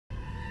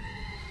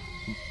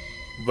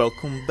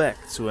Welcome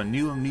back to a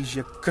new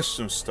Amnesia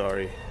custom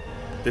story.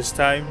 This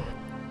time,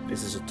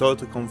 this is a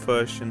total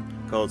conversion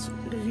called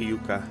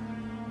Riukka.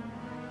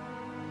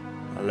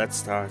 Now let's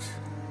start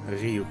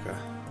Riukka.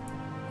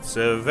 It's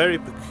a very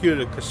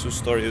peculiar custom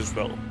story as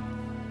well.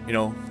 You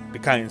know, the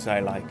kinds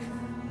I like.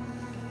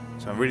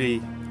 So I'm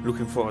really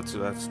looking forward to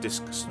this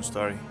custom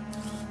story.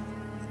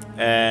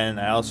 And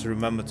I also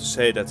remember to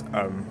say that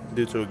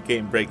due to a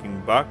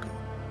game-breaking bug,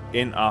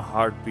 In Our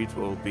Heartbeat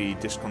will be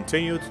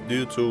discontinued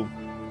due to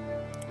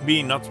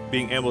me not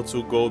being able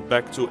to go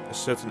back to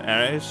certain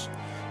areas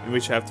in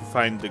which I have to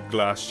find the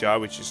glass jar,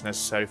 which is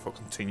necessary for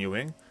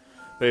continuing.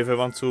 But if I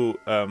want to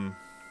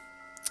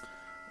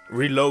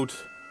reload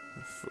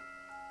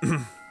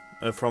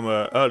from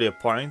an earlier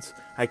point,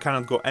 I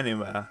cannot go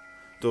anywhere.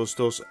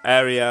 Those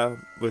areas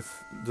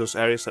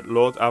that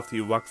load after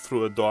you walk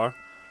through a door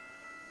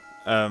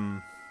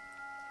do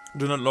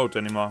not load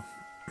anymore.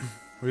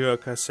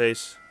 Riukka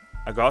says,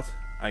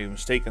 are you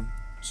mistaken?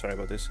 Sorry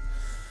about this.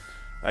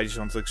 I just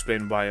want to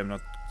explain why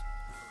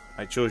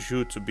I chose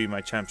you to be my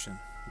champion.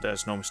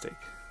 There's no mistake.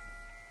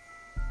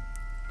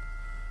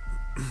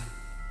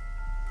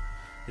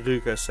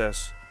 Riukka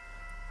says,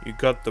 you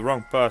got the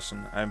wrong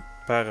person. I'm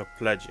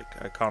paraplegic.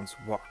 I can't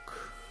walk.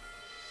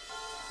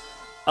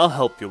 I'll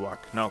help you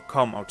walk. Now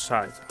come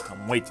outside.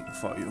 I'm waiting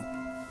for you.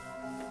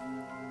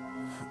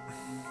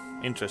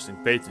 Interesting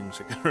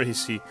paintings, I can already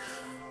see.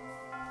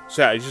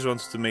 So yeah, I just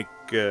wanted to make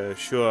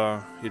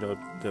sure, you know,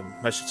 the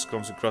message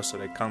comes across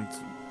that I can't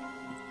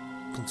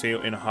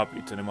continue in a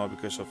heartbeat anymore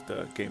because of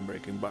the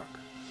game-breaking bug.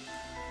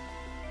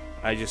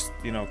 I just,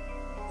 you know,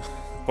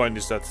 the point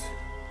is that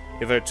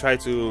if I try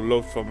to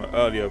load from an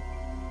earlier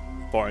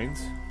point,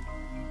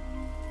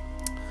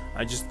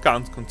 I just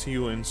can't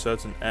continue in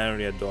certain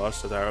area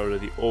doors that are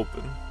already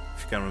open.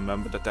 If you can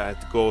remember that I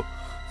had to go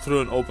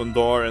through an open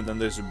door and then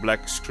there's a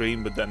black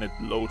screen, but then it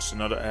loads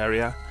another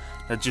area.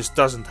 That just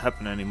doesn't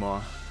happen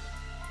anymore.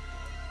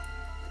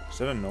 Is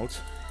that a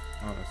note?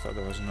 Oh, I thought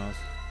there was a note.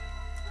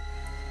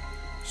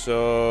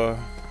 So,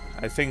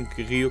 I think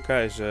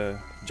Riukka is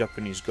a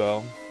Japanese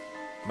girl.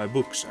 My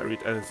books, I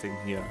read everything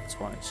here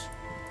twice.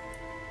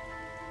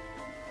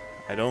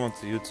 I don't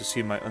want you to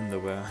see my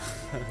underwear.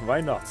 Why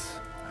not?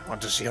 I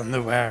want to see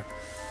underwear.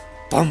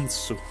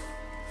 Pantsu.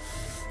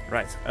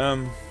 Right,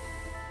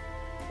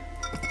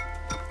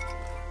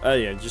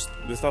 yeah, just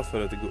without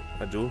further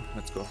ado,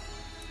 let's go.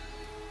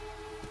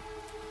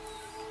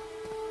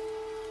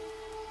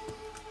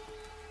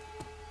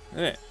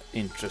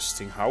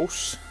 Interesting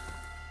house.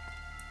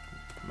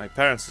 My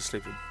parents are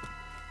sleeping.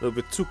 A little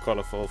bit too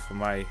colorful for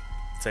my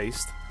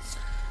taste.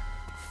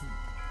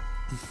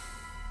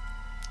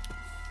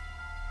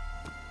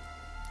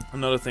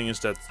 Another thing is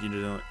that, you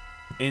know,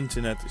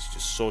 internet is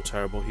just so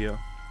terrible here.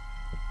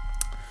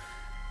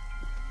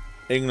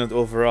 England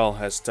overall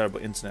has terrible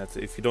internet.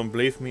 If you don't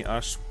believe me,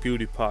 ask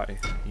PewDiePie.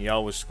 He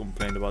always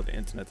complained about the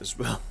internet as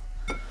well.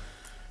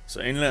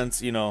 So England,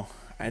 you know,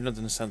 I don't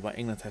understand why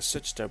England has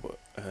such terrible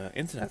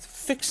internet.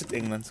 Fix it,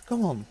 England.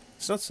 Come on.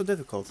 It's not so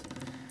difficult.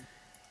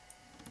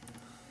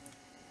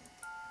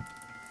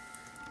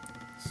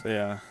 So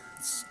yeah,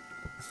 it's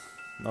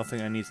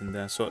nothing I need in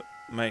there. So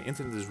my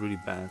internet is really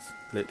bad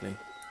lately.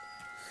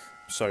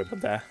 Sorry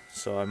about that.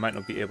 So I might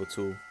not be able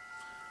to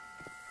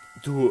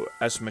do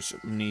as much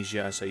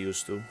Amnesia as I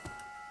used to,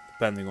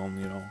 depending on,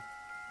 you know.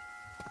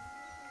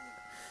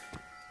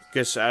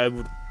 Because I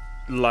would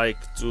like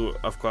to,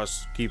 of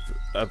course, keep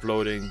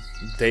uploading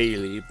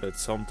daily, but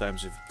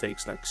sometimes if it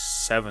takes like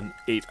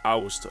 7-8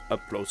 hours to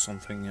upload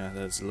something, yeah,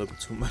 that's a little bit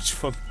too much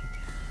for me.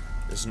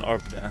 There's an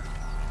orb there.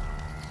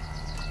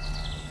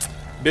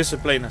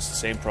 Discipline has the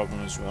same problem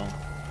as well,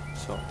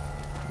 so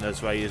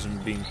that's why he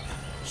isn't being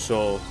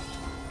so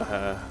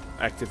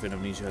active in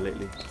Amnesia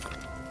lately.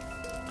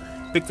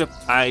 Picked up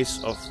Eye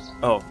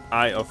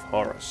of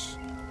Horus.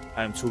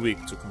 I am too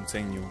weak to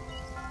continue.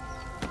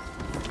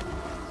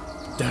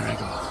 There I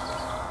go.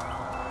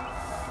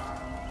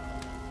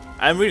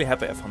 I'm really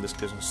happy I found this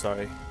custom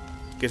story,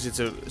 because it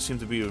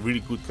seemed to be a really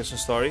good custom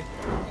story.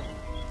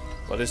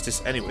 What is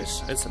this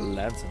anyways? It's a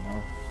lantern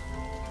now.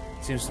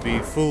 It seems to be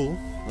full,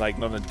 like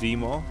not a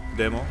demo.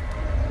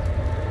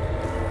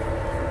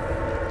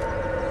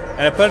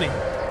 And a punny.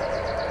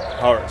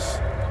 Horus,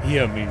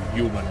 hear me,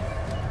 human.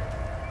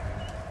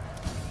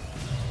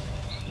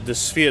 The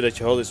sphere that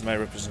you hold is my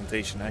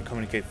representation. I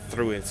communicate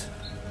through it.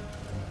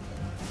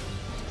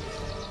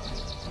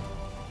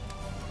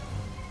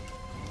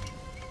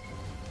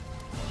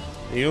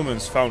 The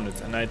humans found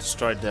it and I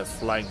destroyed their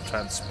flying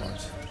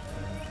transport.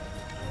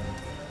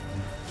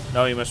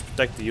 Now you must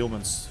protect the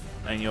humans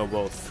and your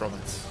world from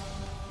it.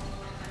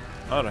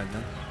 Alright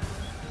then.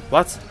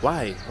 What?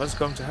 Why? What's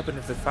going to happen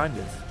if they find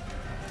it?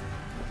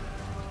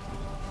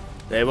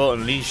 They will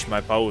unleash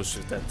my powers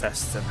with their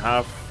tests and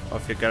half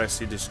of your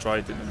galaxy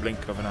destroyed in the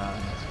blink of an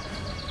eye.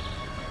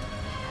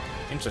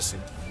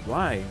 Interesting.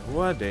 Why? Who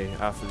are they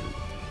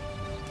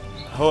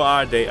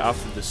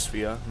after the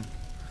sphere?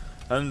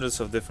 Hundreds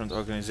of different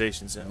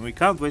organizations, and we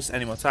can't waste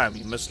any more time.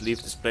 We must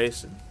leave this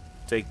place and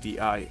take the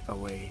eye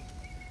away.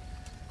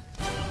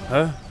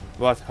 Huh?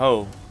 What?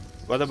 How?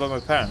 What about my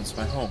parents?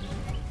 My home?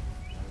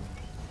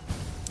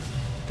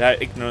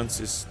 Their ignorance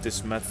is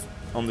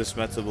on this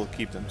matter will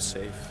keep them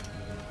safe.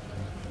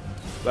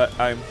 But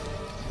I'm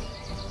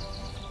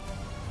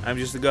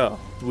just a girl,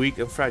 weak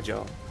and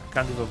fragile.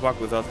 Can't even walk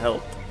without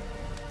help.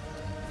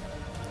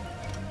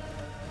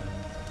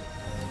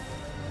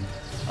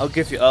 I'll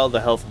give you all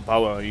the health and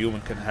power a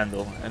human can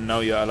handle, and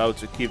now you're allowed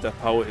to keep that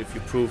power if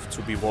you prove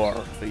to be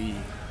worthy.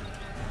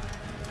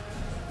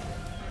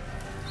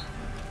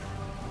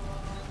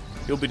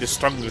 You'll be the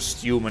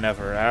strongest human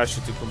ever. I ask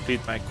you to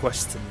complete my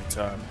quest in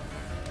return.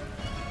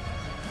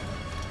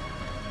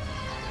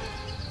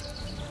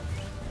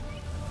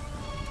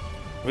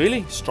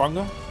 Really?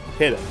 Stronger?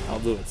 Okay then, I'll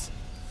do it.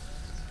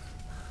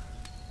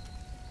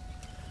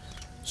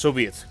 So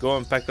be it. Go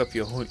and pack up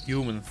your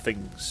human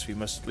things. We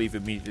must leave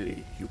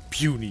immediately, you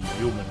puny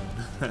human.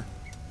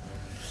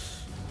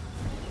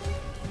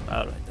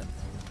 Alright then.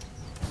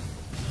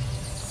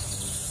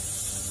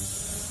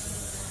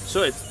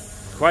 So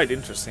it's quite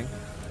interesting.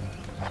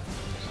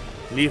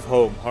 Leave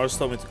home. Horse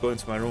told me to go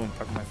into my room and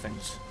pack my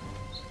things.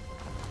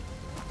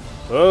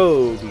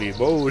 Holy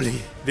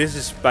moly. This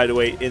is, by the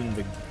way, in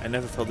the... I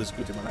never felt this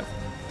good in my life.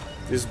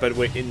 This is, by the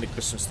way, in the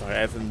custom story. I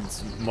haven't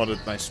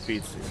modded my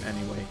speed in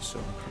any way, so...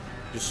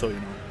 Just so you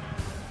know.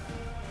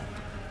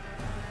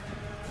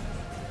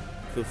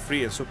 Feel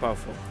free and so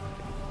powerful.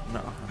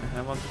 No,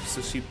 I want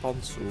to see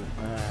Ponsu.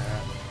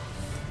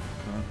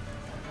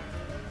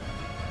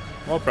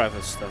 More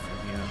private stuff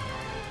in here.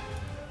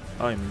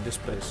 Oh, I mean this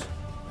place.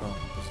 Oh,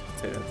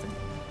 take that thing.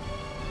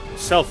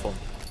 Cell phone.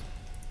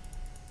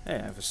 Hey,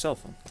 I have a cell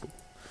phone. Cool.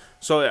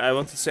 So I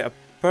wanted to say,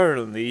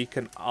 apparently you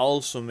can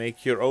also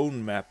make your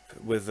own map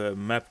with a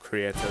map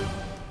creator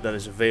that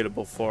is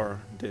available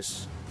for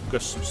this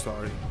custom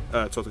story,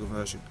 total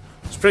conversion.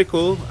 It's pretty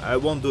cool. I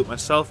won't do it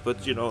myself,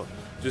 but you know,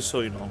 just so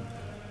you know.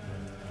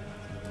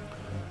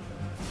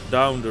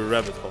 Down the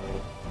rabbit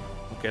hole.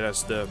 Okay,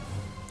 that's the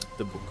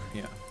book.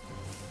 Yeah,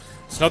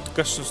 it's not the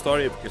custom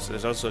story because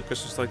there's also a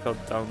custom story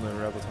called Down the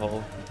Rabbit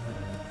Hole.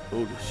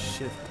 Holy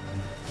shit!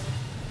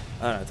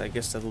 All right, I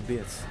guess that will be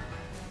it.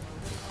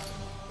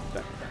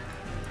 Back.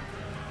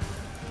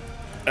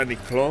 Any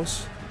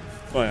claws?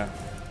 Oh yeah.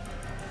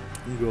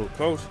 Gold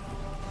coat.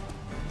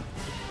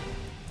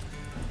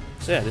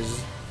 So yeah, this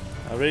is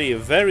already a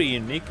very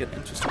unique and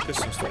interesting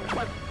custom story.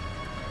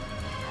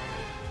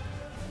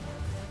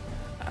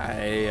 I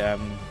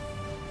am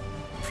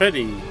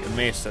pretty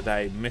amazed that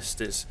I missed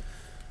this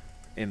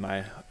in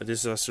my...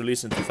 This was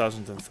released in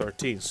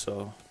 2013,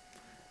 so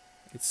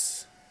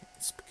it's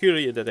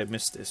peculiar that I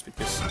missed this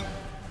because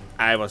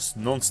I was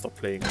non-stop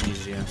playing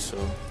Amnesia, so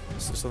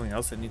is there something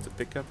else I need to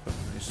pick up?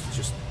 It's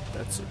just...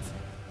 that's it.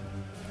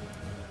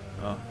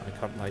 Oh, I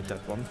can't light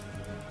that one.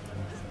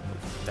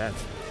 That.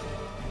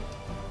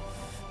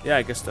 Yeah,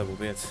 I guess that will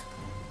be it.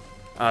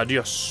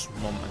 Adios,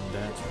 mom and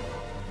dad.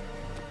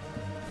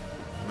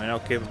 Am I now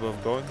capable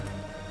of going?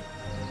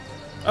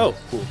 Oh,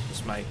 cool.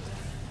 It's my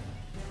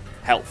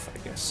health, I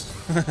guess.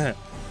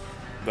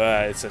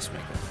 But it says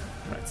make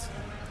it. Right.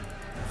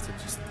 I have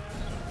to just...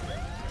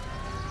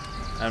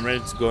 I'm ready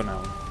to go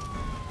now.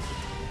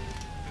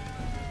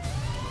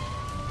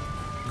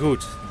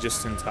 Good,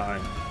 just in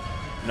time.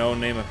 No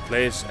name of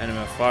place,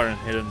 anywhere far and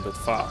hidden but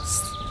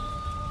fast.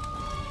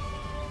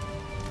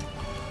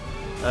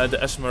 The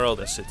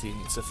Esmeralda city.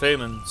 It's a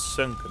famous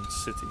sunken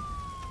city.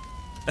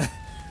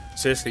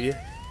 Seriously,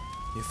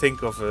 you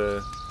think of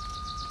a...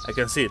 I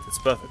can see it, it's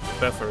perfect.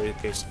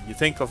 Perfect case. You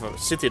think of a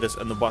city that's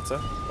underwater.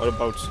 What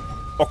about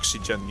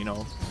oxygen, you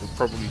know? You'll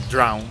probably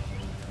drown.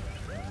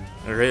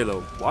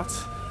 Relo, what?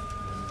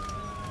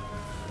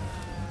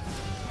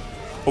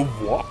 A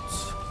what?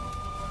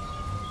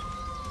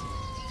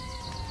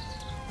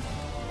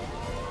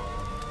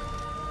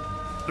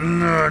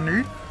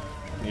 Nani?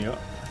 Yeah.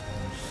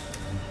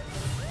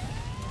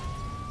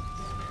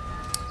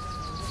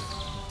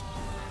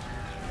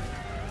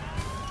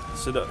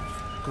 So the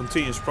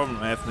continuous problem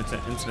I have with the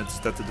internet is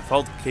that the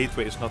default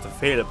gateway is not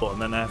available,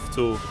 and then I have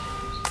to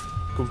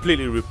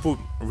completely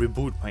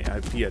reboot my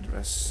IP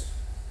address.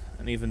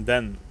 And even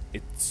then,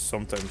 it's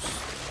sometimes...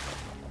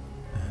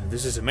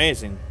 this is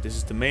amazing. This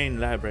is the main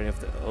library of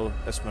the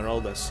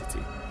Esmeralda city.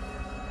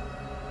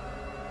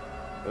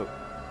 Oh.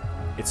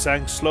 It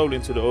sank slowly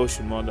into the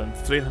ocean more than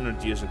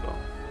 300 years ago.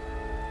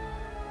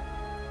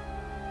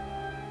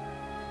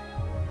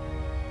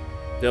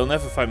 They'll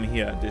never find me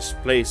here. This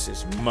place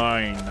is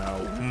mine now.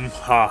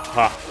 Ha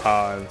ha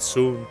ha. And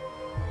soon...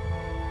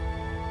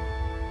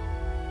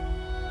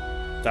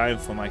 time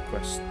for my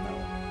quest now.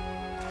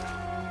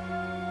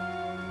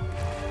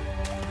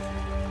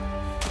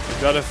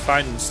 I gotta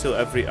find and steal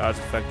every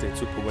artifact they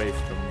took away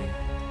from me.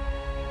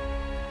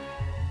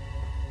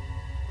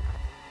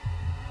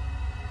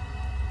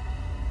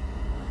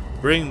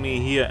 Bring me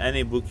here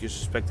any book you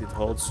suspect it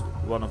holds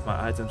one of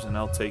my items and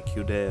I'll take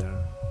you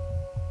there.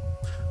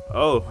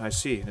 Oh, I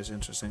see. That's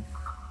interesting.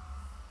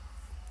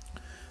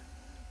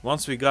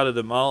 Once we gather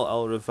them all,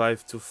 I'll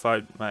revive to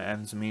fight my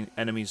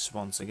enemies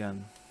once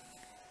again.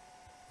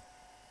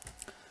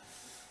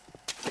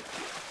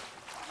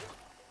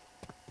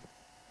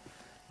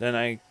 Then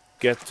I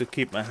get to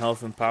keep my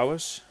health and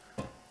powers.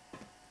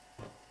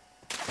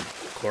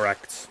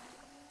 Correct.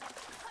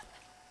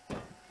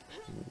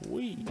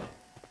 Wee.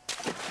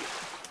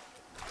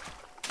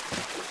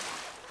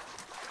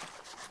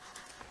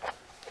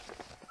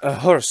 A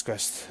horse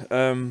quest.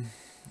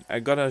 I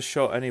gotta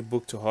show any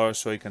book to horse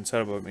so he can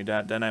tell about me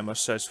that. Then I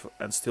must search for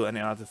and steal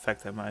any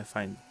artifact I might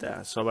find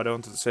there. So what I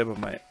wanted to say about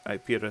my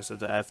IP address is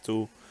that I have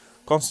to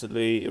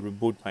constantly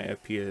reboot my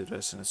IP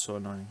address, and it's so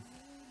annoying.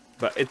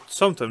 But it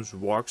sometimes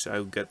works.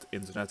 I'll get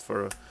internet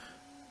for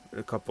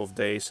a couple of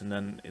days, and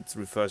then it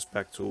reverts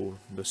back to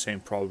the same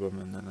problem,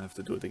 and then I have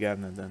to do it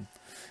again, and then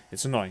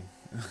it's annoying.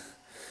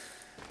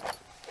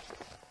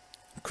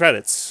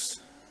 Credits.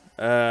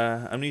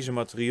 Amnesia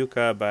mod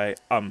Riukka by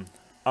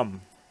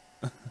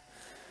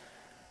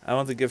I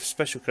want to give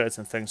special credits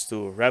and thanks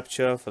to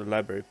Rapture for the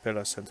library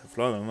pillar center of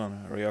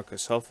London,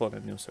 Ryukka's cell phone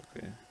and news.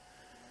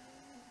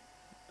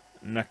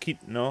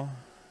 Nakitno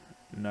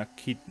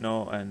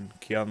and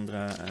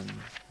Kiandra and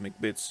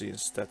McBitsy and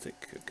Static.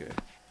 Okay.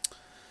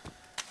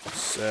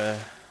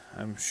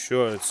 I'm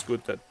sure it's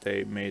good that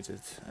they made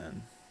it.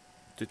 And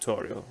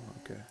tutorial.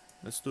 Okay.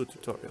 Let's do a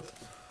tutorial.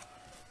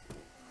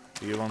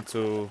 Do you want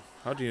to...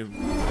 How do you...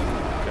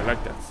 Okay,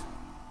 like that.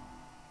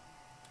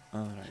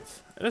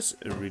 Alright. That's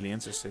really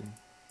interesting.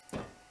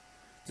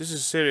 This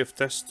is a series of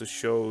tests to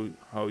show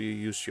how you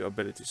use your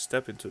ability.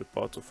 Step into the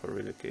portal for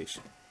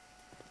relocation.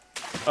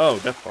 Oh,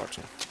 that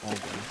portal.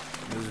 Okay.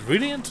 It's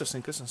really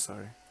interesting custom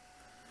story.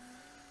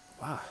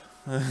 Wow.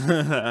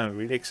 I'm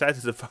really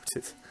excited about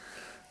it.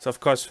 So of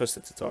course first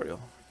the tutorial.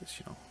 Because,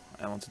 you know,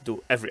 I want to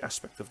do every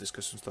aspect of this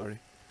custom story.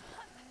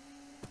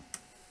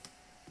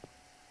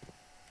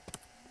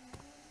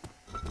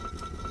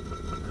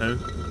 Huh?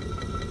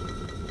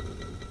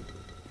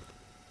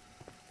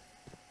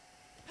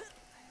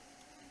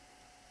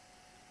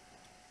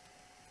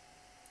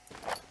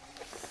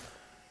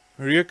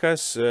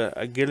 Ryukka's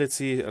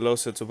agility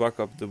allows her to walk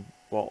up the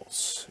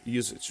walls.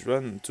 Usage: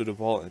 run to the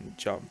wall and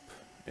jump.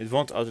 It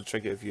won't auto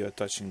trigger if you are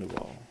touching the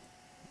wall.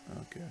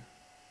 Okay.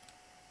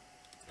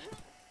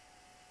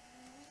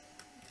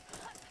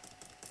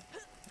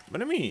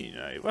 But I mean,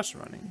 I was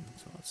running,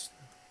 so what's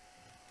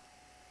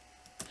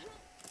the...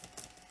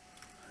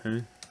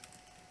 Huh?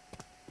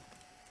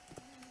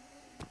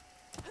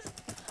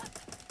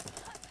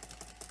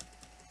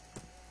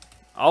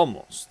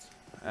 Almost.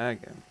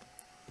 Again.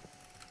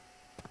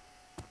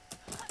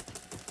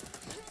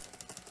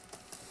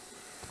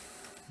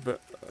 But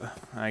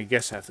I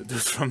guess I have to do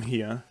it from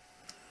here.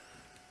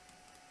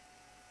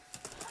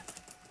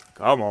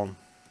 Come on.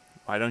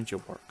 Why don't you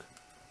work?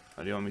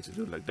 Why do you want me to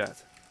do it like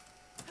that?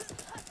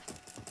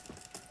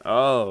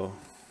 Oh.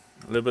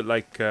 A little bit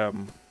like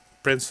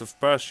Prince of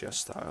Persia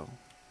style.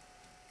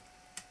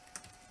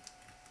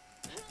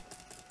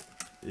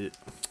 Yeah.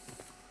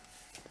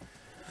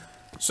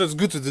 So it's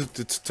good to do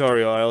the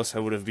tutorial, else I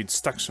would have been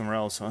stuck somewhere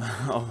else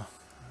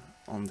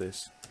on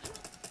this.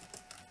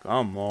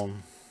 Come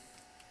on.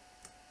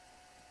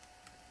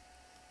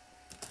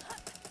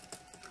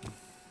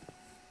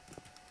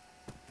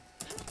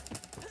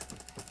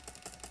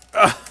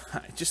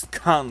 I just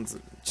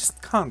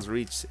can't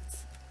reach it.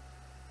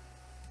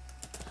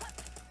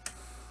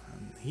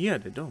 And here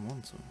they don't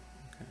want to.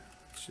 Okay,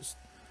 it's just...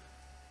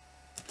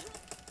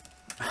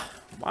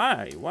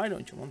 Why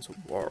don't you want to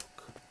work?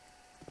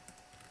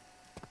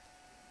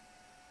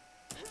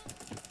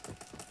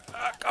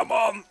 Come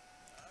on!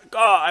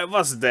 God, I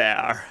was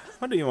there.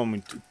 What do you want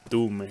me to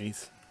do,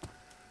 mate?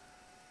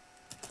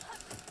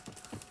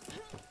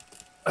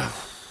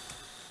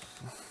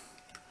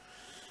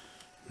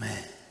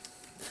 Man.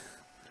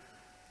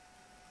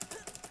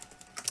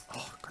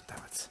 Oh, god damn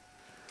it.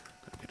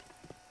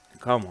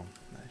 Come on.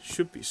 There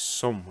should be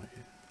some way.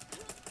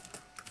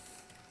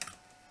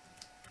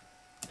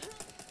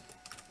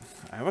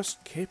 I was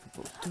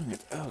capable of doing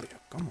it earlier.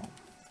 Come on.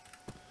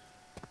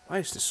 Why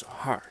is this so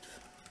hard?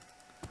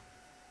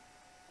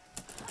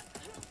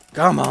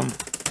 Come on.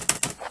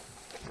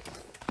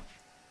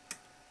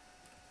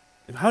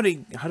 How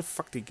the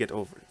fuck did he get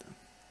over it then?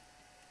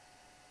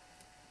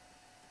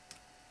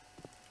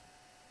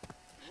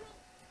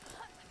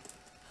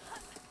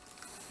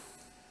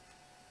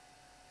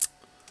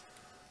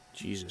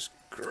 Jesus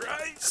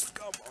Christ,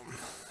 come on.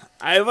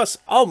 I was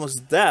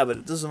almost there, but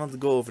it doesn't want to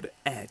go over the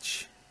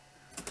edge.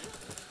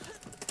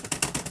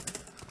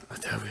 Oh,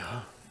 there we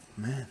are.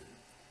 Man.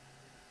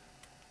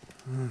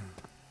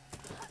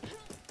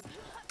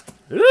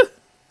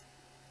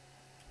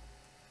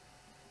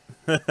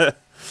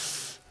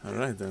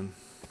 Alright then.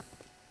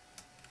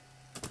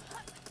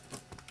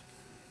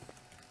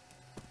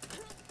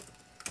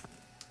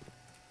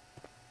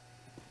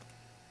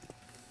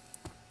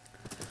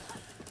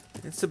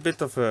 It's a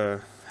bit of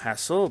a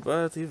hassle,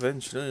 but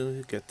eventually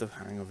you get the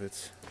hang of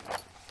it.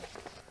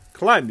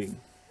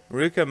 Climbing.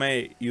 Riukka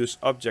may use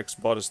objects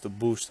borders to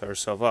boost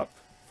herself up.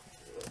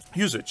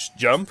 Usage.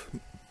 Jump.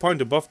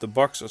 Point above the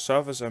box or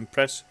surface and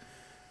press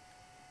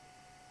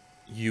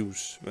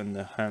use when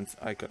the hand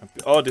icon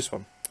appears. Oh, this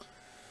one.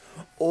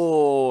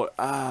 Oh,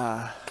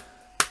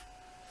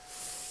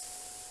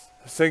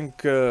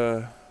 think,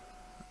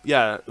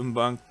 yeah,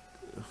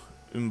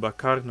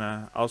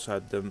 Umbakarna also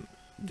had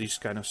these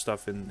kind of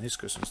stuff in his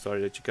custom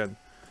story, that you can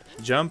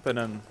jump and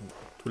then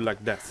do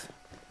like that.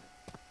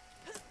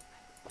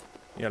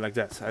 Yeah, like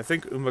that. I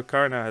think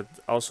Umbakarna had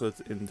also it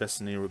in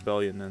Destiny,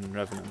 Rebellion, and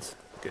Revenant.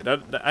 Okay,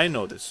 that I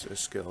know this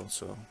skill,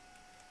 so.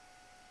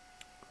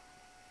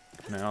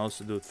 Can I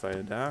also do it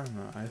via there?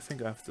 No, I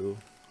think I have to.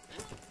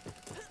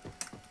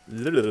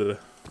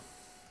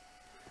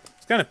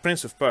 It's kind of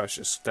Prince of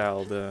Persia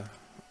style, the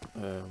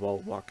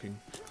wall walking.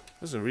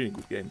 This is a really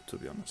good game, to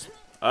be honest.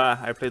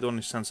 I played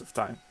only Sense of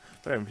Time,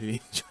 but I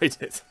really enjoyed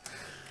it.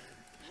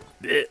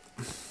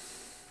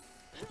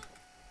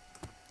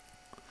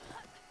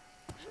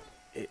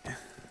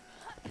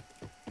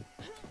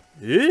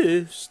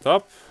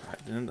 Stop! I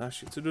didn't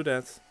ask you to do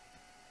that.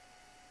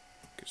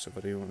 Okay, so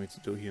what do you want me to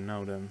do here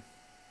now then?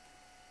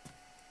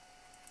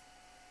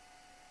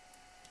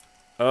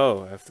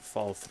 Oh, I have to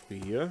fall through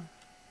here?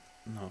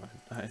 No,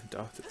 I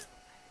doubt it.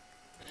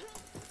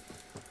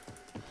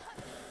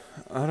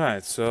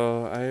 Alright,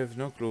 so I have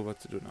no clue what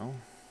to do now.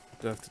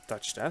 Do I have to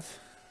touch that?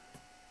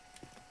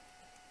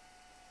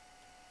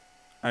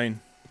 I mean...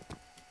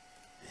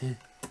 what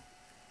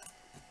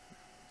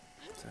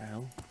the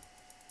hell?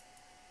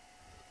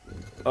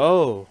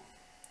 Oh!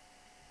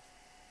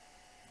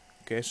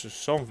 Okay, so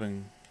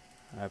something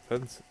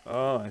happened.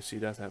 Oh, I see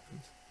that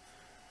happened.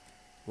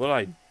 Will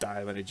I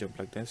die when I jump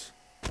like this?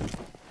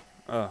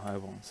 Oh, I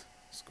won't.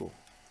 It's cool.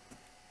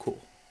 Cool.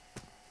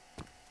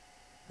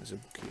 There's a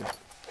book here.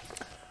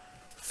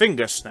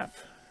 Finger snap.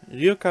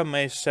 Riukka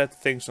may set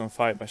things on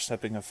fire by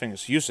snapping her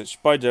fingers.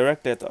 Usage. Point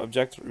directly at the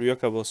object.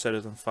 Riukka will set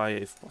it on fire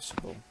if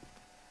possible.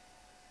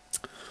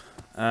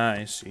 Ah,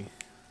 I see.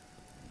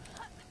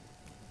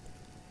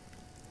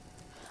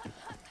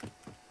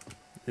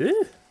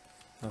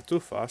 Not too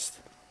fast.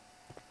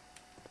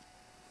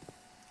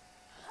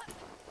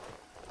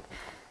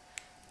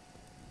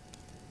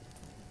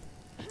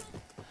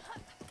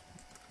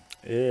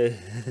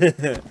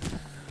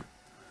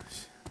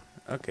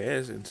 Okay,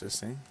 that's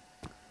interesting.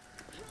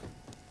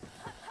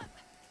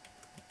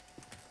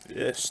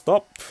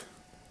 Stop!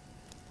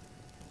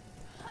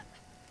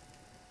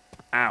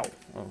 Ow!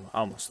 Oh,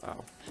 almost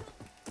ow.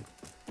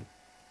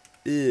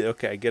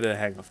 Okay, I get a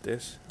hang of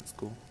this. That's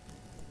cool.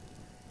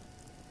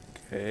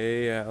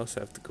 Okay, I also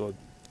have to go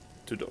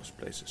to those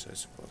places, I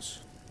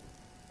suppose.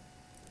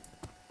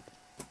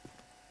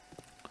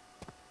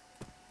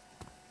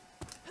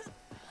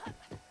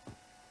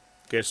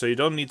 Okay, so you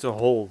don't need to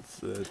hold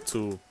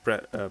to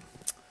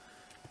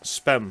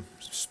spam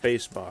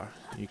spacebar.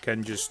 You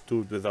can just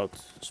do it without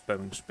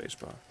spamming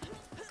spacebar.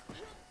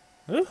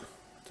 What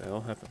the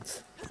hell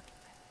happened?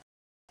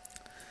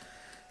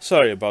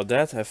 Sorry about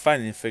that. I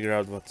finally figured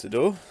out what to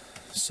do.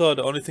 So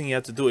the only thing you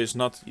had to do is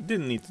you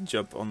didn't need to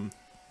jump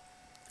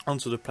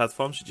onto the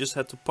platforms. You just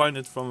had to point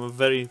it from a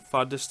very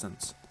far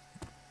distance.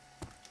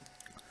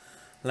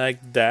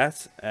 Like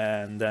that,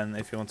 and then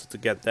if you wanted to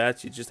get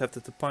that, you just have to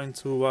point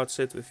towards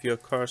it with your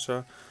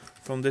cursor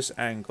from this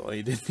angle.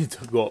 You didn't need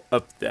to go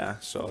up there,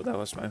 so that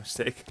was my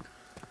mistake.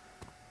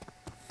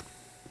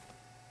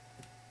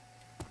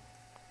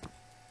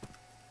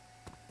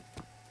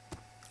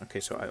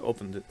 Okay, so I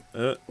opened it.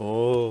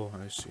 Oh,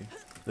 I see.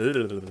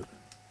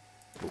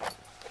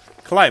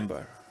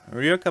 Climber.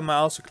 Riukka may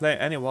also climb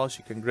any wall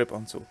she can grip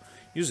onto.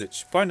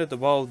 Usage. Point at the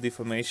wall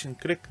deformation,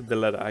 click the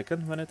ladder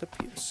icon when it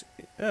appears.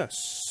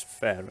 Yes,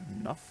 fair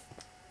enough.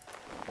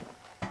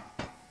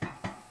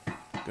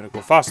 Gonna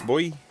go fast,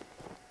 boy.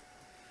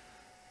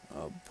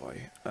 Oh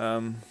boy.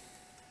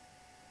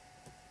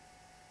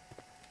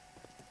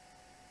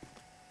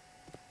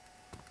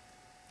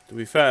 To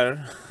be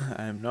fair,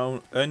 I am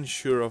now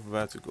unsure of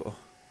where to go.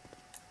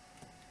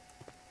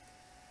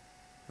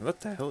 What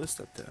the hell is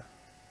that there?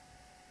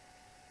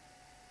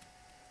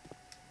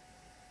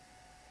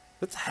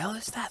 What the hell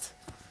is that?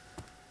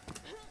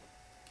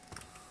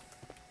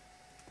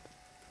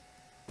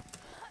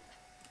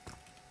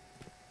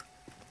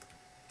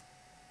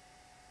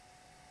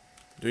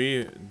 Do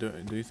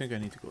you think I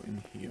need to go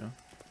in here?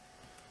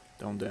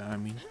 Down there, I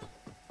mean.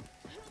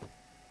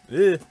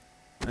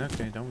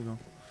 Okay, down we go.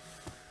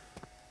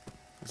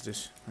 What's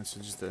this? That's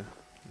just a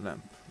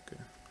lamp.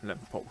 Okay,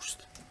 lamp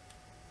post.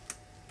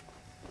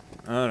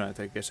 Alright,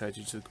 I guess I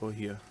just go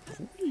here.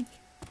 Whee!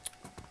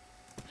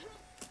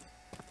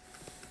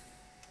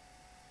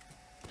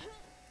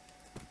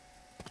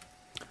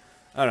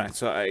 Alright,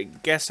 so I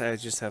guess I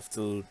just have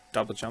to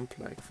double jump,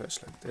 like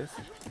first like this.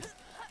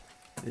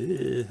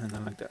 And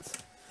then like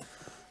that.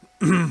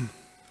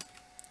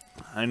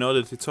 I know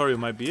the tutorial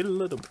might be a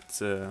little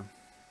bit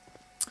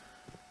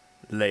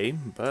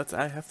lame, but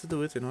I have to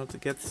do it in order to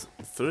get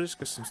through this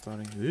custom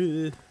story.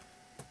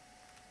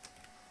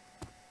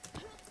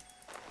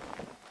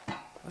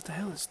 What the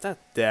hell is that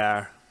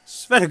there?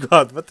 Swear to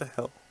God, what the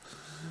hell?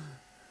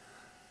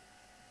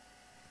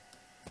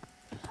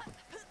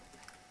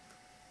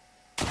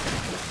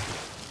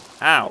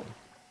 Ow.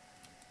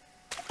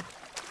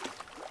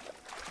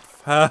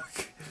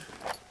 Fuck.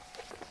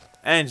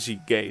 Energy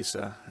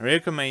Geyser.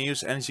 Riukka may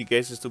use energy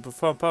geysers to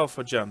perform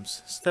powerful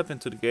jumps. Step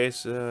into the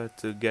geyser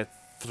to get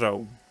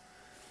thrown.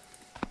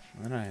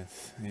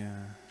 Alright,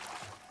 yeah.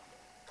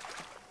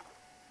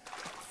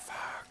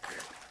 Fuck.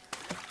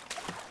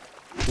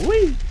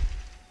 Whee!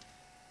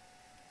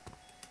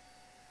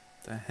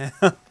 The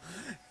hell?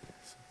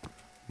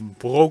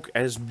 Broke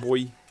ass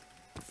boy.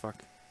 Fuck.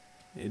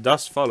 It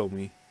does follow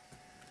me.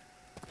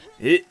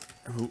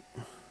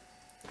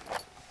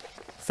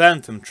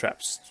 Phantom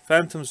traps.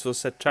 Phantoms will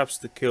set traps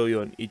to kill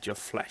you and eat your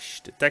flesh.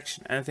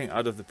 Detection. Anything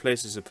out of the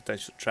place is a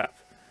potential trap.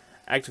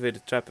 Activate the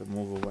trap and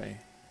move away.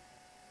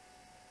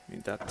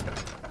 Need that trap.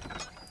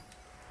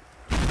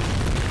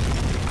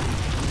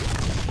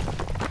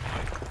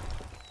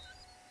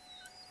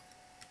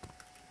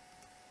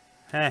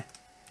 Heh.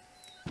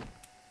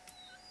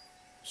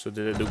 So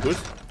did it do good?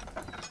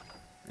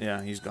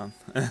 Yeah, he's gone.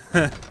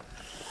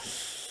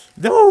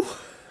 No!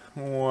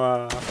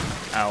 Wow.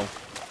 Ow.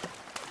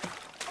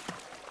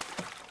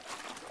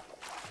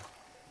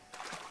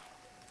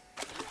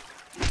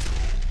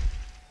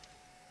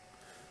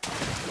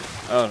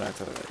 Alright.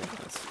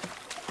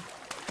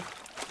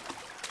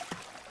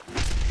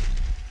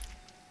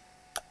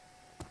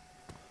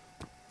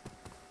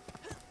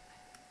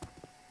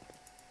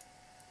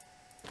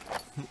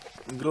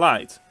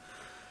 Glide.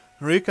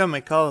 Riukka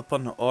may call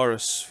upon the aura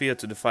sphere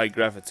to defy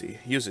gravity.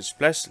 Use its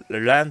splash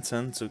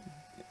lantern to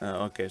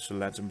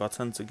lantern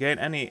button to gain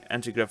any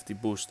anti-gravity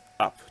boost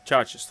up.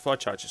 Charges. 4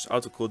 charges.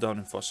 Auto cooldown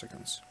in 4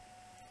 seconds.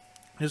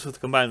 Useful to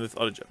combine with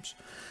other jumps.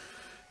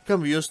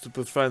 Can be used to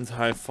prevent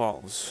high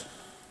falls.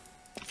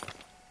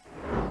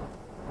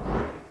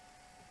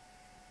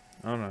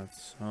 Alright,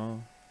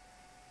 so...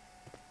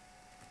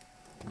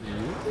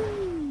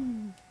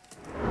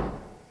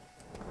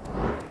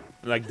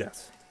 like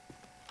that.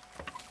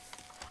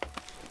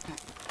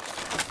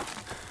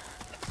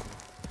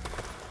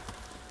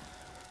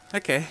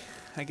 Okay,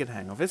 I get the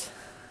hang of it.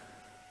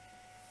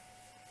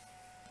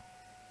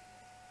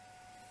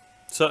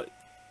 So,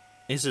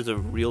 is it a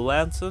real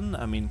lantern?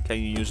 I mean, can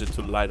you use it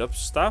to light up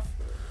stuff?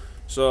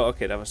 So,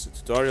 okay, that was the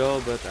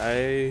tutorial, but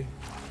I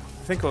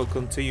think I'll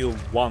continue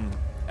one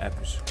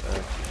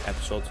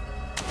episode,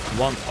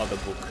 one other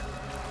book.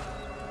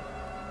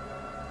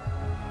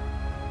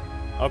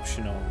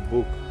 Optional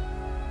book,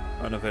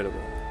 unavailable.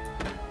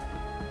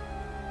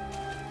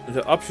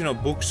 The optional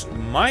books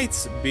might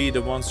be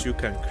the ones you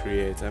can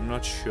create. I'm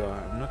not sure.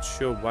 I'm not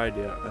sure why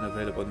they are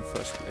unavailable in the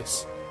first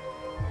place.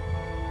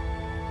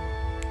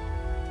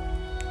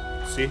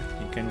 See,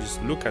 you can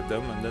just look at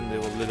them and then they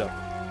will lit up.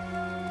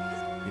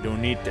 You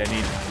don't need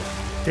any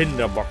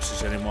tinder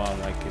boxes anymore.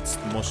 Like it's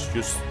the most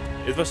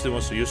it was the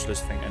most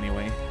useless thing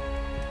anyway.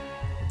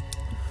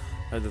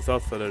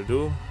 Without further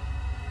ado,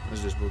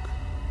 what's this book?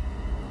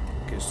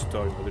 Okay, it's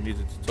tutorial. We don't need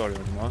a tutorial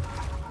anymore.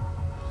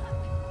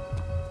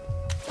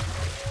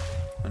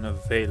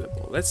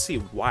 Unavailable. Let's see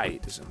why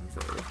it is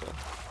unavailable.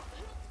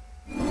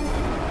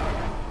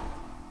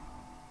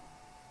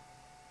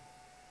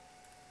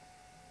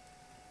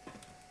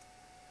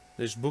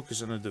 This book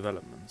is under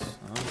development.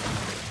 Oh.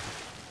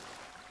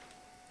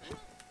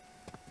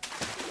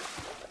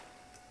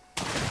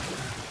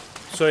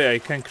 So yeah,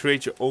 you can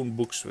create your own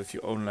books with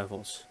your own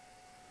levels.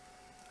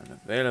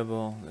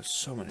 Unavailable. There's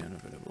so many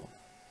unavailable.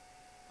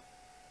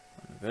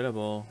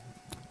 Unavailable.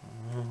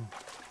 Oh.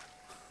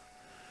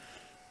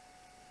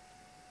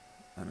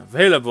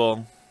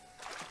 Unavailable.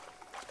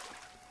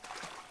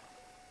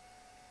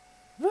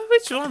 Well,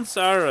 which ones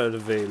are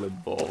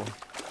available?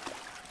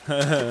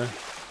 Let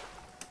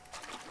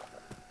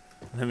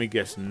me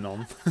guess,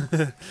 none.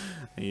 And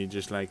you're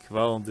just like,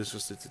 well, this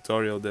was the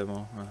tutorial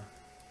demo.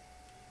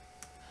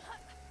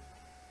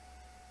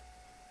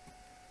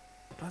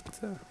 What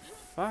the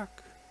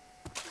fuck?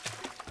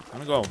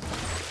 I'm gonna go.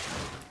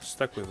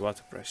 Stuck with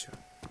water pressure.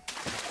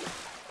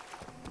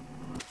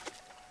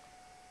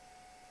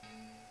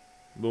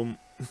 Boom.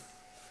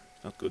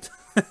 Not good.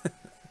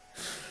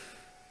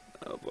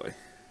 Oh boy.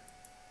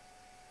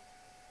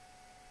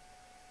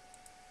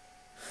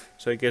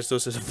 So I guess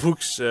those are the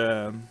books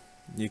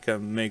you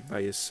can make by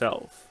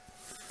yourself.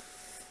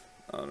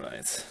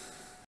 Alright.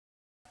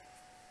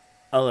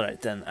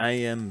 Alright then, I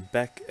am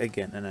back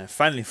again and I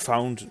finally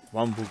found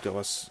one book that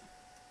was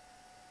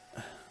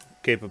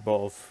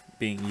capable of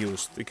being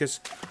used. Because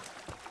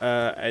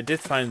I did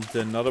find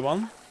another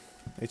one,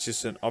 which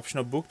is an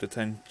optional book, the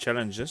 10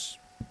 challenges.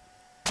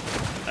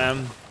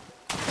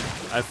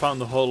 I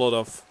found a whole lot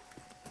of,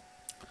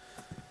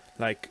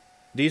 like,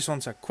 these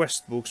ones are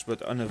quest books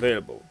but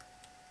unavailable.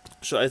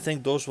 So I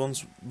think those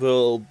ones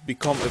will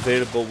become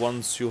available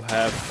once you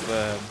have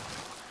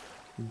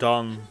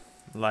done,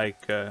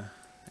 like,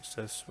 is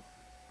this?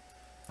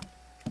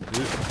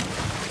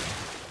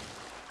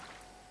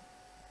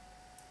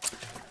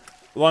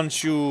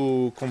 Once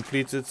you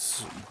completed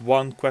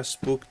one quest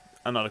book,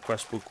 another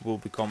quest book will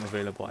become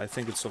available. I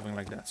think it's something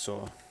like that,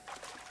 so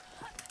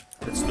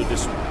let's do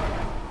this one.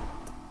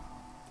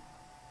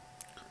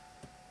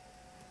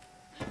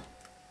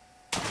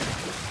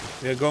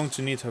 We are going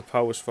to need her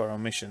powers for our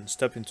mission.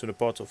 Step into the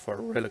portal for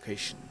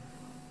relocation.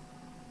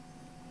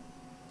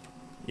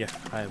 Yeah,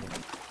 I will.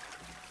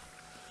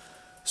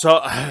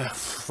 So,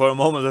 for a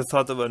moment I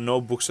thought there were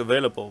no books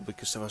available,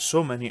 because there were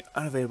so many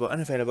unavailable,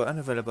 and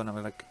I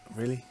was like,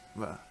 really?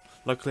 Well,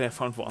 luckily I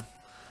found one.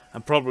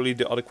 And probably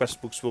the other quest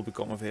books will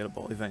become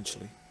available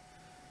eventually.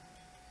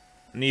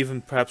 And even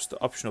perhaps the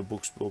optional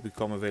books will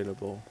become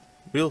available.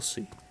 We'll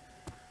see.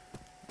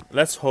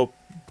 Let's hope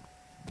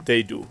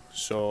they do,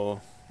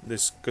 so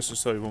this custom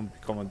story won't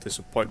become a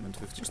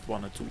disappointment with just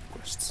 1 or 2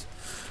 quests.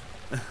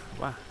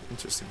 Wow,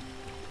 interesting.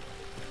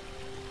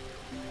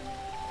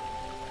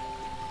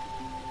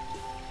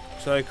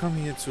 So I come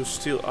here to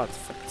steal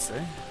artifacts,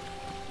 eh?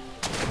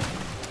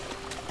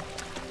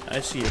 I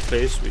see a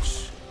place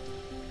which...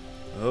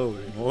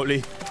 holy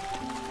moly.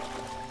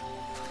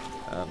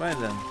 Right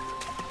then.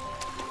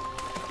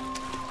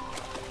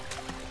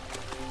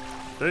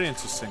 Very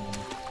interesting.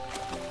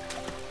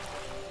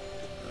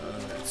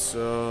 Alright,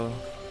 so...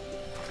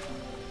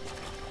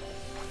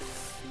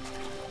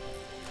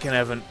 can I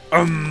have an...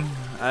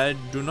 I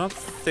do not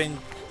think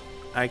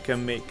I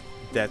can make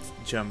that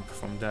jump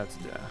from that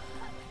there.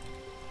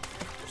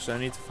 So I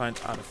need to find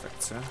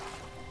artifacts, eh?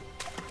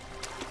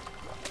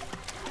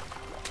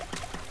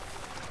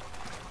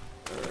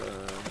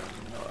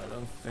 No, I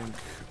don't think...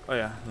 oh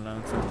yeah,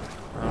 lantern.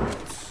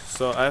 Alright.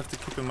 So I have to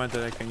keep in mind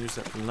that I can use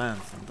that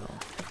lantern though.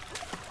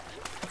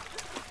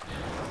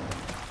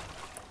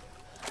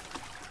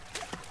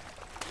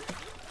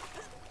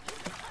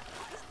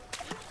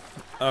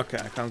 Okay,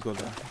 I can't go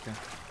there. Okay.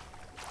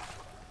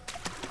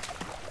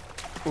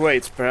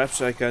 Wait,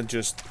 perhaps I can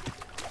just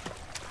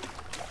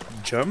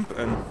jump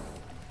and...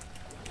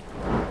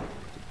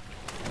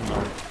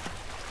 no.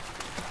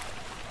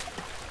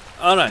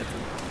 Alright.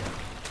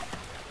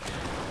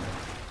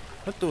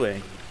 What do I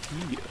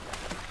hear?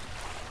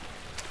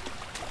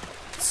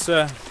 It's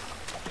where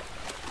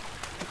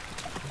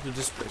did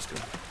this place go?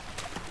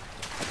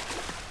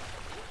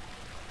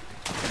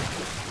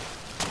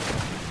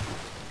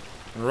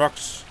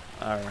 Rocks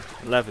are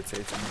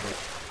levitating, but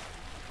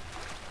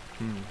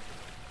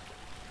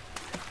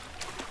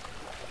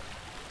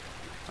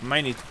I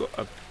might need to go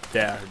up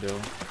there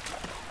though.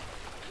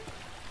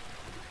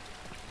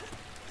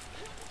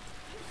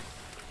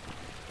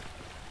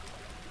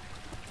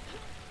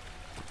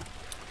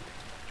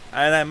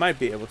 And I might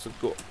be able to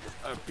go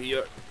up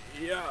here.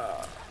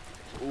 Yeah.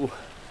 Ooh.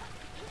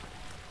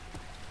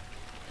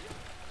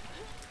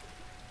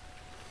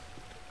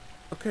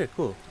 Okay,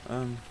 cool.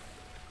 What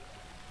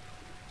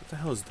the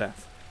hell is that?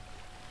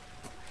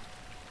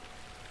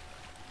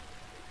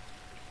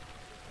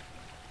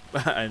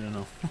 I don't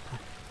know.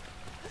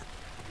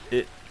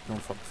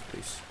 Don't fuck,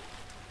 please.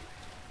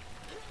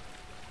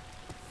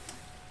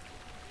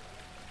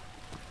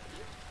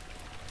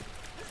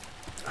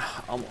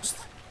 Almost.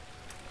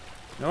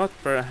 You know what?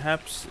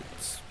 Perhaps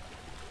it's...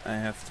 I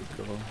have to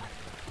go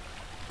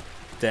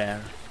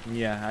there.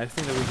 Yeah, I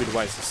think that would be the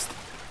wisest.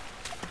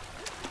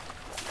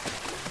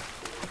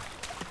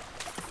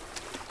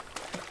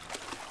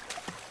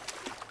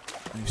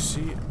 You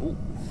see? Oh,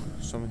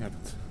 something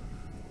happened.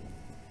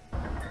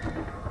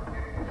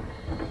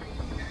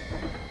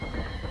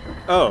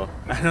 Oh,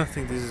 I don't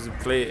think this is a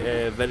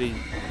very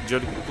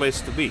jolly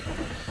place to be.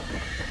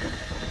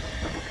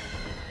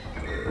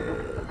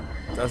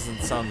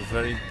 Doesn't sound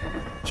very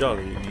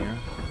jolly in here.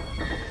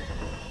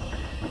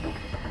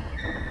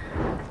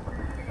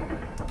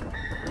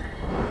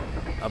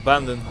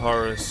 Abandoned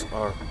horrors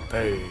are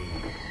paid.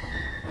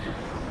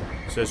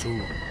 Says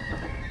who?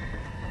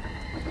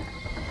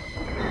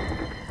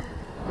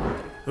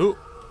 Who?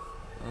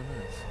 Oh,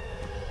 nice.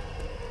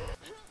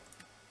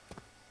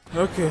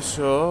 Okay,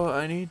 so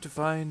I need to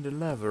find the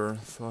lever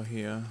for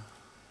here.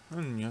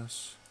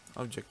 Yes,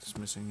 object is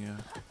missing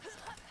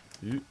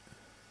here.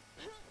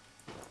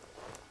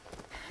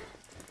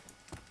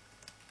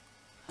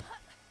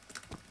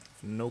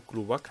 No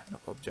clue what kind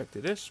of object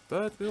it is,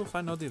 but we'll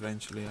find out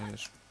eventually, I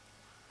guess.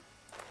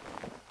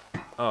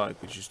 Oh, I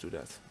could just do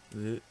that.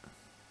 What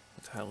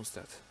the hell is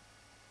that?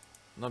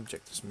 An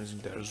object is missing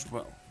there as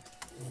well.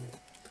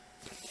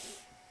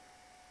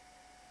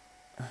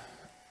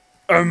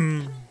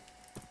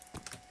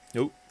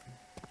 Nope.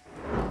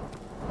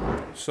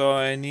 So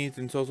I need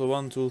in total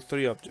 1, 2,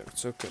 3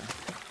 objects. Okay.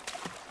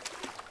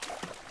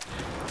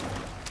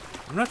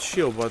 I'm not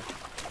sure what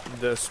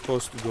they're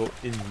supposed to go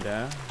in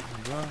there.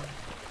 But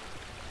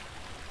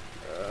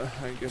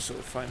I guess I'll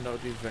find out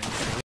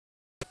eventually.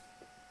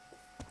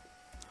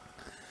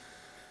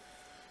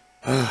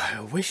 I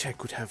wish I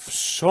could have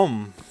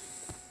some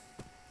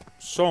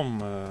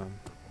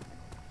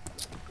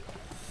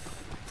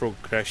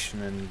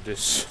progression in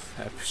this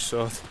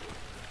episode.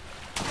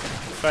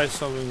 Try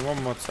something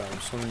one more time,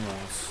 something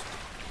else.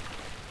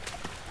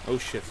 Oh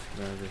shit,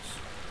 there it is.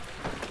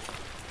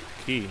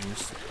 Key,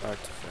 mystic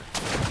artifact.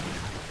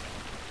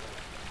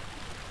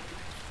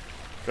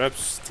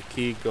 Perhaps the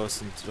key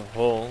goes into the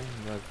hole,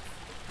 but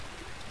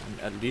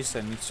at least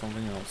I need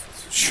something else,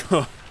 that's for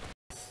sure.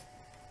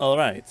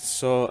 Alright,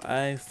 so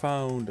I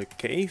found a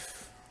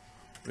cave,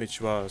 which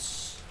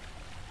was,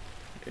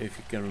 if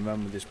you can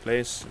remember this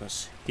place,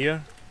 was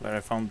here, where I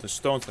found the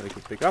stones that I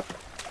could pick up.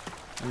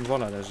 And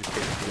voila, there's a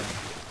cave here.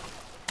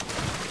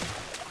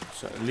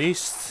 So at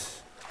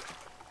least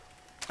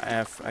I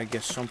have, I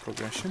guess, some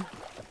progression.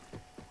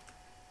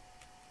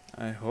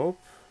 I hope.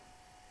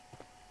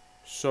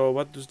 So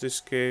what does this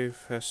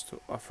cave has to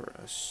offer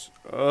us?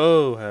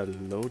 Oh,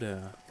 hello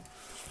there.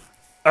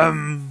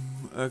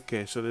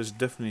 Okay, so there's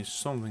definitely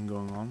something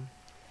going on.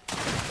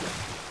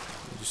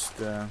 Just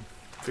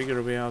figure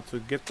a way out to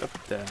get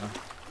up there.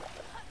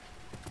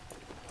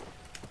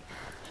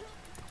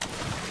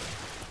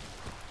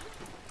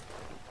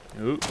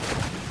 Ooh,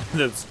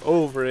 that's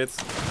over it.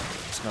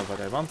 It's not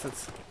what I wanted.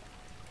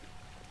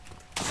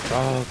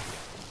 Stop.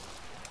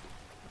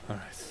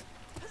 Alright.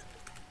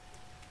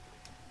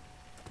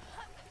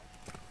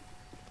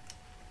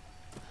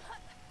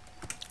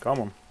 Come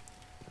on.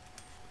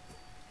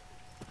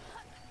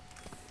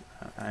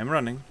 I'm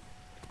running.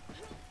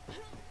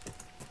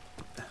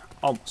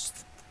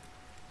 Almost.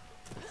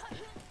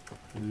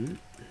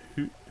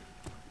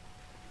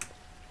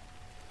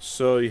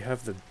 So you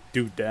have the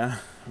dude there,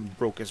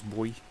 broke ass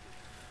boy.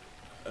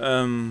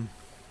 Don't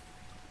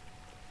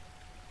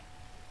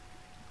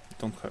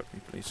hurt me,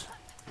 please.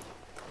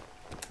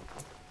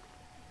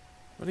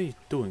 What are you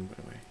doing, by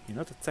the way? You're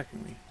not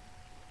attacking me.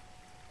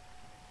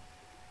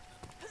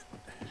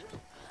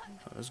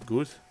 Oh, that's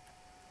good.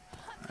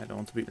 I don't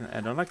want to be.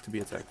 I don't like to be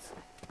attacked.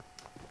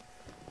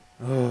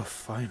 Oh,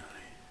 finally.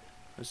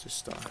 Where's this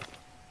star?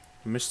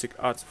 Mystic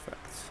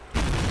artifact.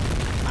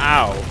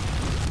 Ow!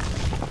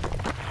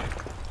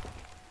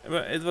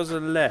 Well, it was a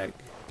leg.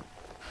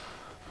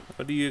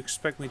 What do you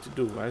expect me to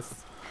do?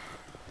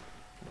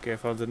 Okay, I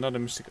found another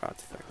mystic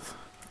artifact.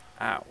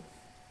 Ow.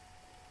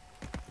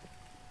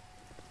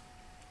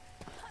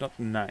 Not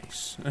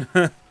nice.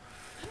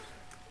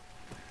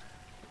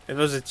 It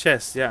was a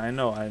chest, yeah, I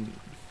know.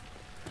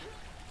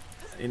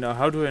 You know,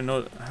 how did I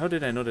know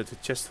that the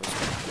chest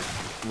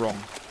was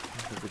wrong?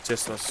 That the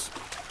chest was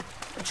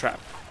a trap.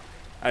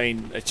 I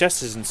mean, a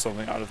chest isn't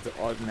something out of the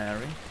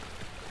ordinary.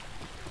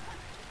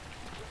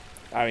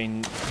 I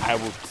mean, I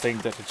would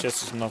think that a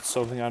chest is not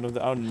something out of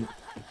the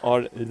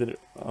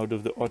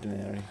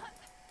ordinary.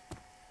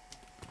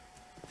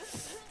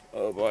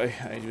 Oh boy,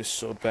 I wish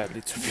so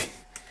badly to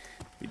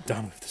be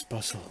done with this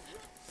puzzle.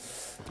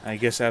 I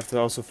guess I have to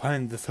also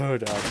find the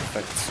third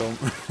artifact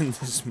somewhere in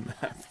this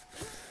map.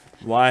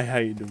 Why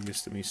are you doing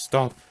this to me?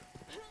 Stop!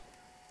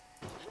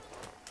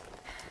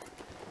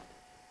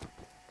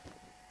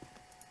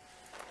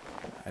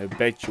 I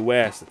bet you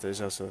ass that there's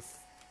also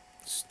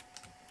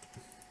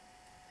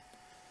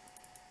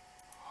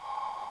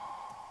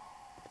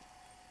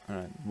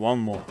alright, one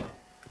more.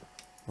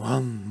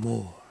 One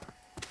more.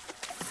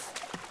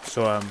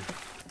 So,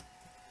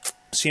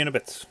 see you in a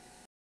bit.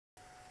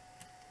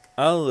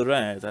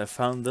 Alright, I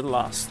found the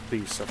last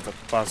piece of the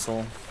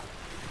puzzle.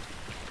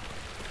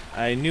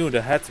 I knew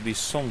there had to be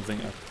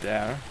something up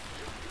there.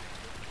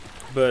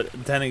 But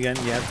then again,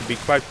 you have to be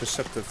quite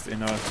perceptive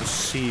in order to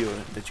see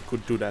that you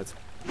could do that.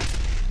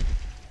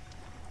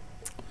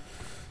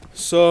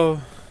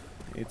 So,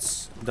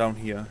 it's down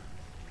here.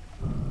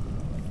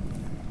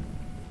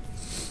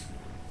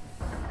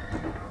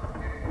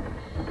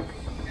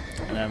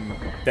 And I'm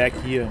back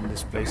here in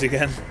this place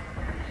again.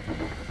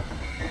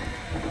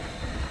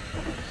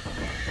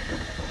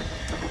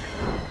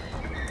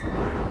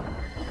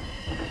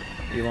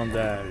 You want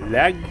the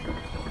leg?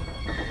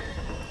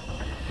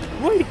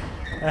 Whee!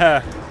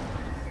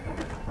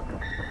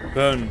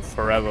 Burn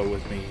forever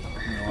with me.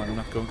 No, I'm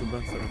not going to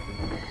burn forever.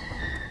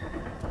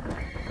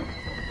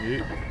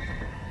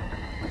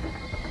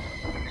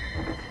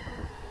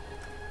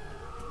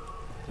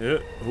 Yeah.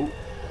 Oh.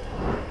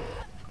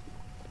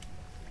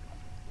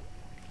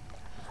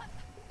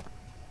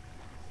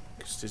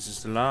 Because this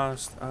is the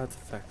last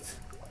artifact.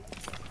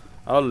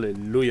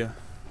 Hallelujah.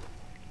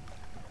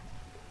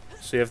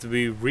 So you have to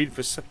be really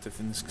perceptive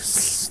in this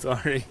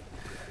story.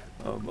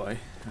 Oh boy.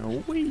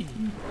 Whee!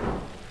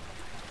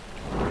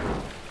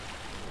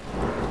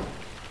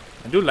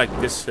 I do like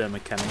this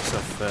mechanics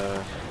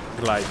of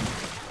gliding.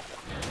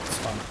 It's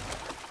fun.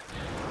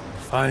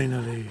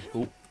 Finally.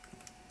 Ooh.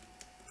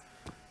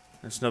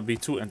 Let's not be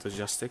too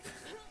enthusiastic.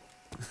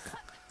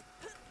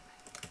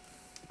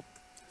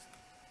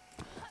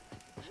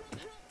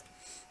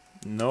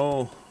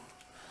 No.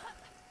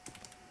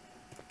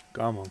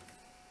 Come on.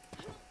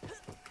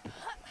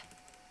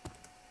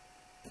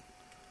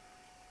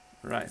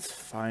 Right,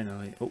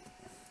 finally. Oh.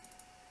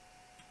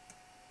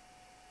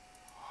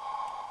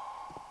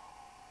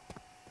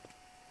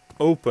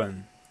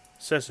 Open.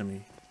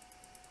 Sesame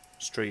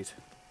Street.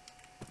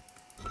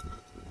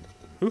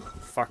 Ooh,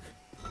 fuck.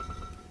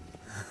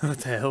 What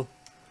the hell?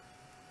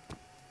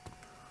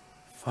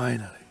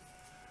 Finally.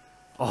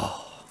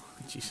 Oh,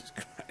 Jesus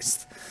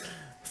Christ.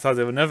 I thought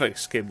I would never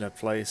escape that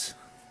place.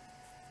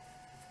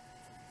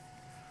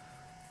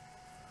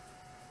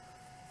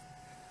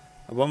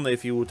 I wonder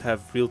if you would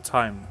have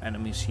real-time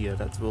enemies here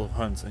that will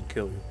hunt and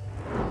kill you.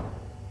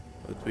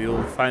 But we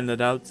will find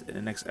that out in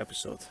the next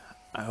episode.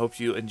 I hope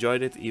you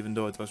enjoyed it, even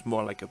though it was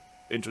more like a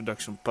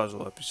introduction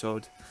puzzle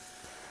episode.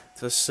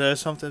 It was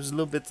sometimes a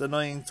little bit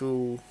annoying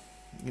to,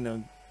 you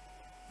know,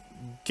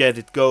 get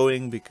it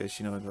going, because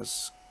you know it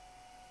was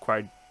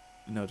quite,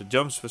 you know, the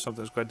jumps were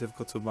sometimes quite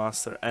difficult to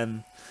master,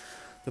 and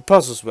the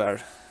puzzles were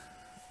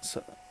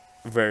so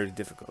very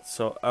difficult.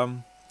 So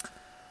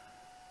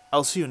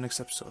I'll see you next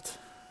episode.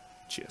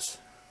 Cheers.